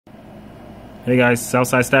Hey guys,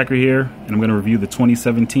 Southside Stacker here, and I'm going to review the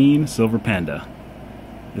 2017 Silver Panda.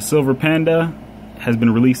 The Silver Panda has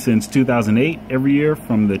been released since 2008 every year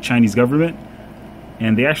from the Chinese government,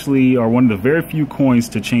 and they actually are one of the very few coins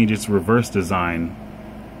to change its reverse design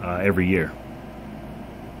every year.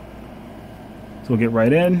 So we'll get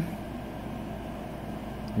right in.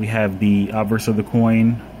 We have the obverse of the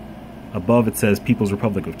coin. Above it says People's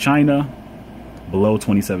Republic of China, below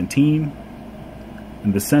 2017.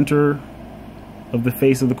 In the center of the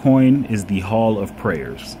face of the coin is the Hall of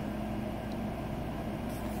Prayers.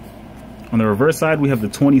 On the reverse side, we have the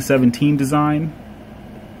 2017 design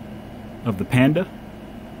of the Panda.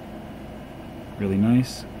 Really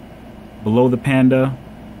nice. Below the Panda,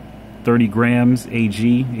 30 grams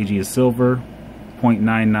AG. AG is silver,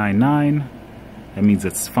 0.999. That means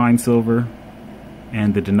it's fine silver.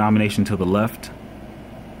 And the denomination to the left,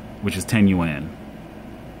 which is 10 yuan.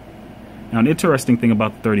 Now, an interesting thing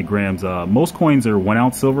about the 30 grams, most coins are 1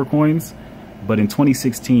 ounce silver coins, but in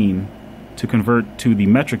 2016, to convert to the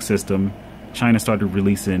metric system, China started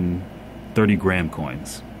releasing 30 gram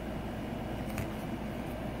coins.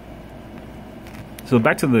 So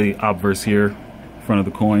back to the obverse here, front of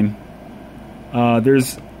the coin.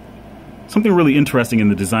 There's something really interesting in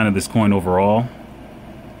the design of this coin overall.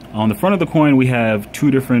 On the front of the coin, we have two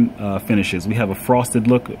different finishes. We have a frosted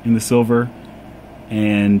look in the silver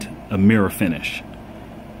and a mirror finish.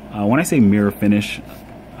 When I say mirror finish,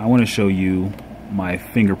 I want to show you my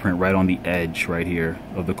fingerprint right on the edge right here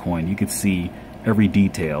of the coin. You can see every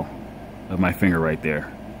detail of my finger right there.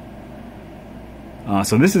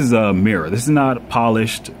 So this is a mirror. This is not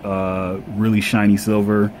polished, really shiny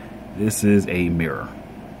silver. This is a mirror.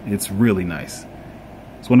 It's really nice.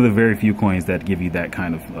 It's one of the very few coins that give you that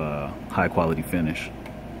kind of high quality finish.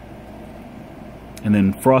 And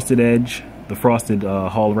then frosted edge. The frosted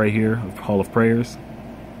hall right here, Hall of Prayers,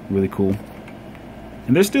 really cool.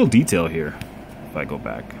 And there's still detail here. If I go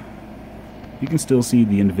back, you can still see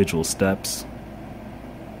the individual steps.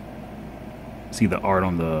 See the art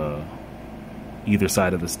on the either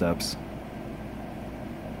side of the steps.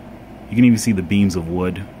 You can even see the beams of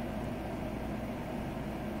wood.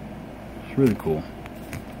 It's really cool.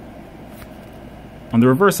 On the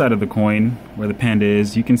reverse side of the coin, where the Panda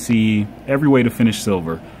is, you can see every way to finish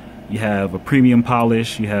silver. You have a premium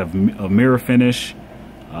polish, you have a mirror finish,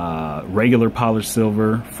 regular polished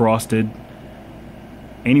silver, frosted.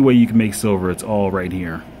 Any way you can make silver, it's all right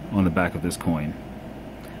here on the back of this coin.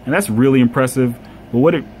 And that's really impressive. But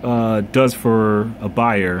what it does for a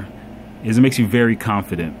buyer is it makes you very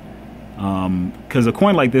confident. Because a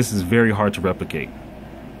coin like this is very hard to replicate.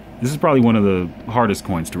 This is probably one of the hardest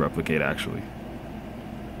coins to replicate, actually.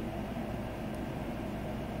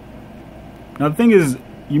 Now the thing is,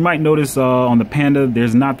 you might notice on the Panda,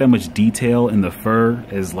 there's not that much detail in the fur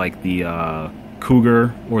as like the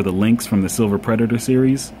cougar or the lynx from the Silver Predator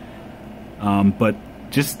series. But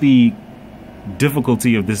just the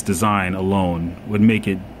difficulty of this design alone would make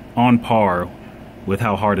it on par with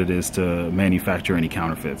how hard it is to manufacture any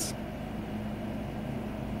counterfeits.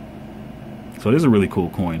 So it is a really cool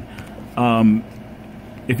coin.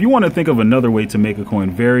 If you want to think of another way to make a coin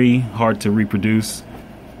very hard to reproduce,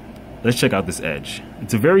 let's check out this edge.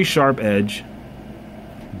 It's a very sharp edge,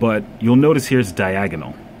 but you'll notice here it's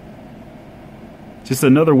diagonal. Just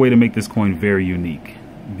another way to make this coin very unique.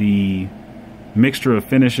 The mixture of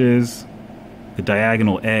finishes, the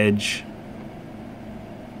diagonal edge,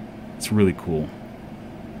 it's really cool.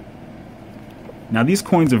 Now these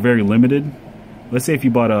coins are very limited. Let's say if you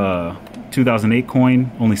bought a 2008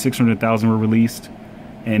 coin, only 600,000 were released.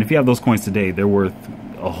 And if you have those coins today, they're worth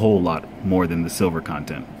a whole lot more than the silver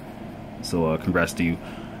content. So congrats to you.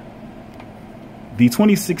 The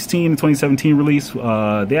 2016 and 2017 release,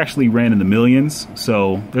 they actually ran in the millions.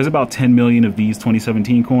 So there's about 10 million of these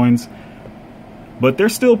 2017 coins. But they're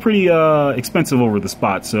still pretty expensive over the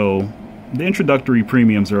spot. So the introductory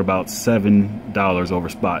premiums are about $7 over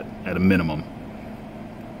spot at a minimum.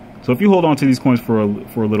 So if you hold on to these coins for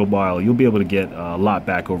a little while, you'll be able to get a lot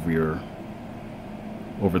back over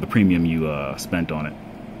the premium you spent on it.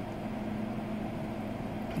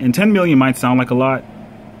 And 10 million might sound like a lot,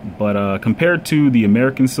 but compared to the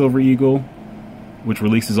American Silver Eagle, which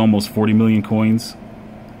releases almost 40 million coins,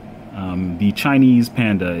 the Chinese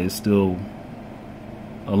Panda is still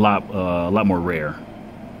a lot more rare.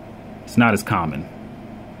 It's not as common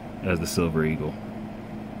as the Silver Eagle.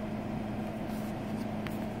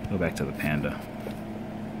 Go back to the Panda.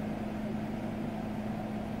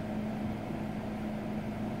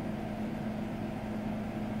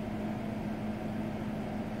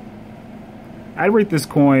 I'd rate this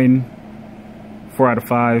coin 4 out of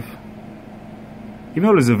 5. even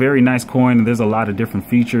though it's a very nice coin and there's a lot of different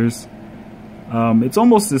features, it's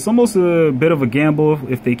almost a bit of a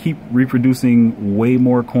gamble if they keep reproducing way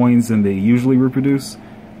more coins than they usually reproduce.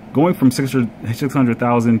 Going from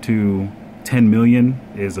 600,000 to 10 million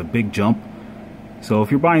is a big jump. So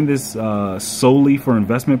if you're buying this solely for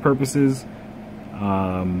investment purposes,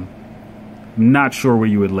 I'm not sure where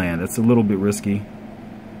you would land. That's a little bit risky.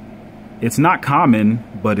 It's not common,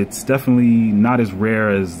 but it's definitely not as rare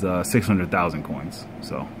as 600,000 coins.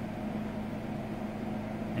 So,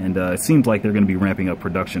 and it seems like they're going to be ramping up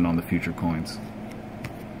production on the future coins.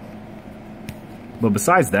 But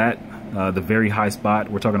besides that, the very high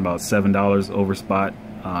spot, we're talking about $7 over spot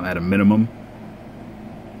at a minimum.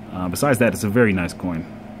 Besides that, it's a very nice coin.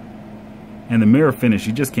 And the mirror finish,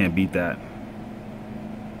 you just can't beat that.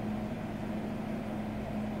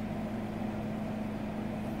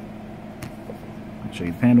 I'll show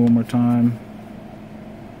you the Panda one more time.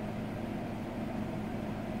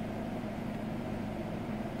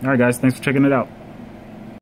 Alright guys, thanks for checking it out.